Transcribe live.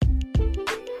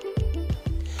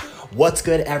What's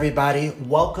good, everybody?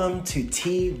 Welcome to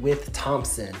Tea with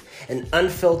Thompson, an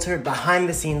unfiltered,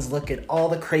 behind-the-scenes look at all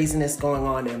the craziness going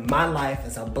on in my life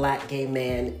as a black gay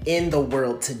man in the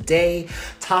world. Today,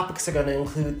 topics are going to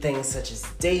include things such as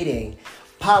dating,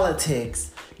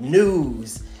 politics,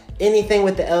 news, anything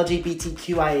with the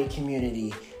LGBTQIA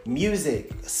community,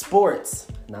 music, sports,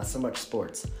 not so much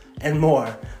sports, and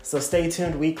more. So stay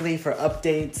tuned weekly for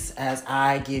updates as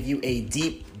I give you a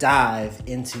deep dive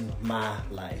into my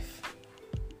life.